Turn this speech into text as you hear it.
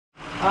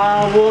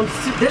Well,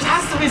 there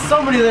has to be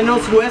somebody that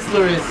knows who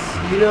Ezlerh is.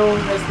 You know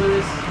who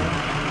Ezlerh is?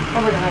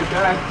 Probably that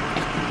guy.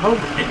 Oh,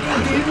 do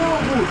you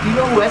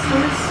know who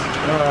Ezlerh is?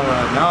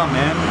 No,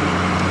 man.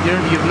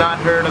 You've not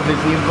heard of his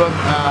new book,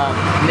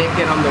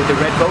 Naked Under the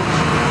Red Boat?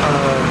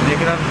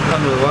 Naked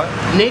under what?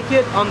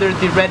 Naked Under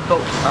the Red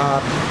Boat.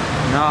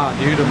 Nah,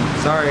 dude, I'm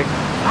sorry.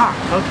 Ah,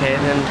 okay,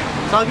 then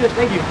it's all good,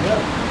 thank you. Yeah.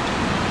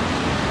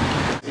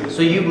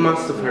 So you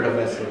must have heard of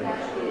Ezlerh.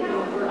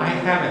 I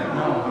haven't,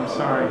 no, I'm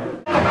sorry.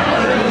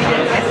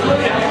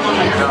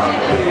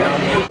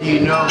 Do you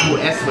know who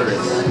Ezlerh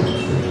is?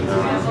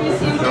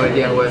 No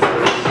idea who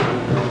Ezlerh is.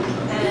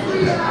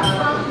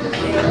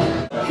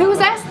 Who's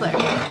Ezlerh?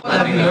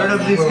 Have you heard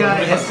of this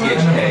guy, Ezlerh?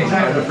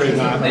 I'm afraid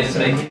not. It's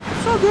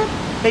all good.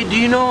 Hey, do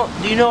you know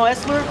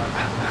Ezlerh?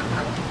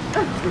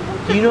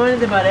 Do you know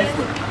anything about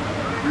Ezlerh?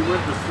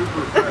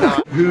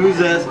 Who's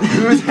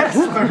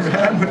Ezlerh,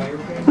 man?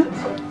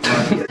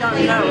 I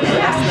don't know who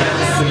Ezlerh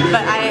is,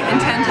 but I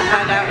intend to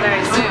find out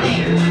very soon.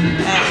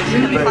 And it's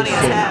going to be funny as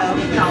hell.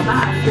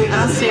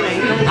 I'm assuming.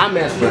 I'm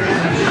Ezlerh.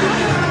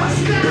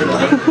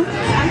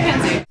 I'm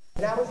Kenzie.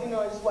 Now, as you know,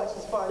 I just watched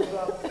this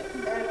SpongeBob.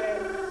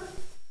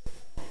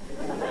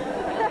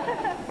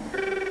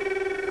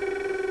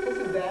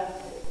 Who's that?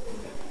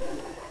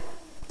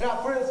 Now,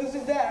 for instance,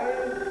 who's that?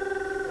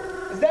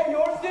 Is that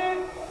yours,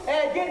 dude?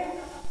 Hey, get it.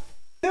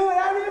 Dude, I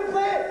didn't even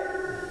play it.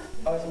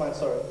 Oh, it's mine,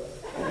 sorry.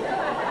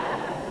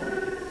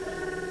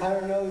 I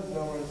don't know these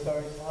numbers,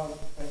 sorry.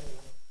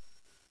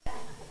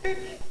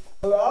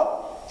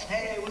 Hello?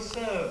 Hey, what's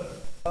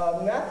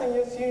up? Nothing,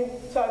 you see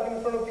talking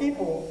in front of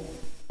people.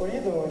 What are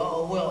you doing?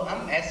 Oh, well,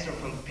 I'm Esther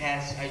from the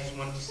past. I just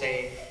wanted to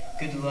say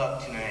good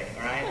luck tonight,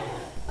 alright?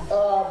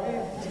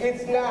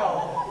 It's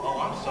now. Oh,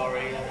 I'm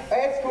sorry.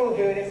 It's cool,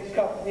 dude.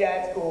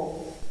 Yeah, it's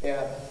cool.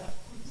 Yeah.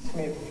 It's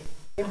me.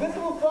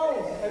 Invisible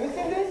phones. Have you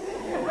seen this?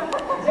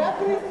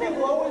 Japanese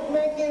people always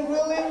making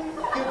really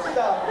good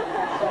stuff.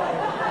 Sorry.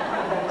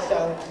 I'm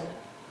sorry.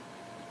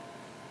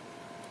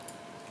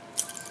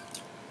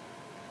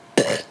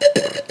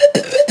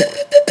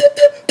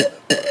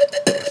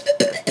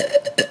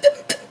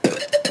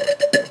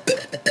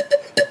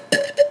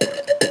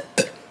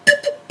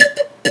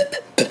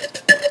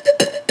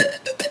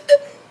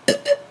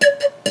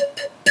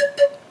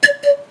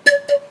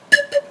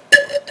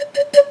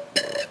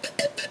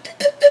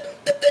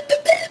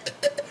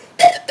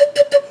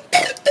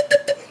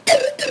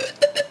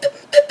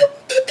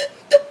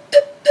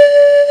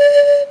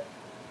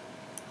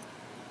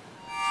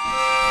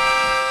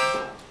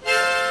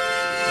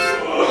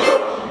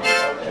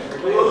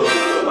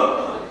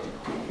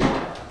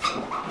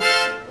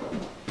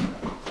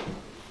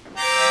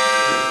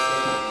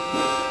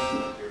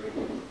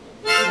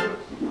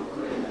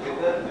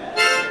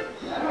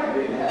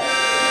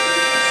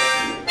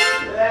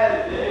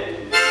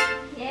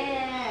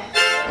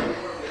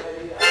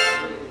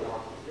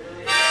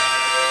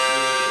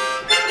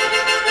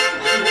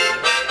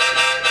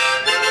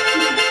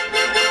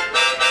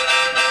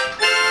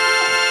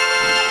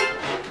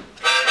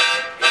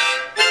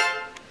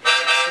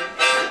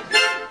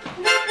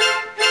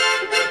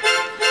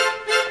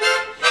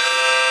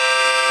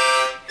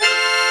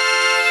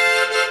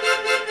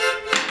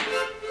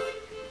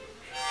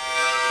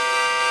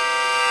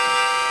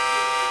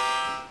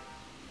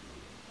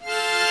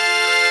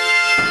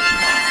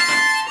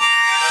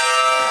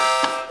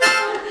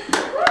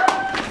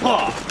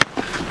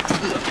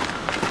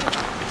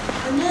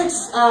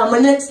 My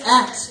next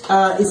act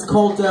is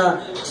called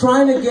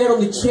Trying to Get on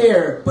the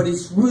Chair, but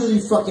it's really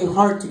fucking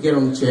hard to get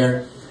on the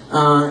chair.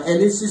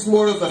 And this is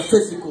more of a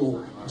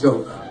physical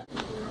joke.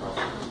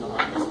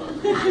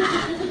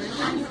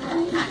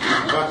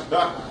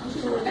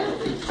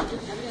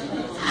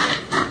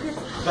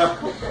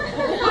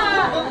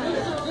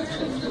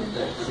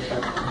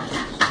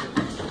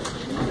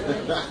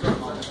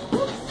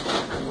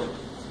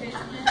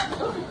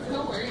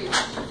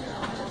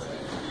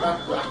 Ha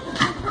ha ha!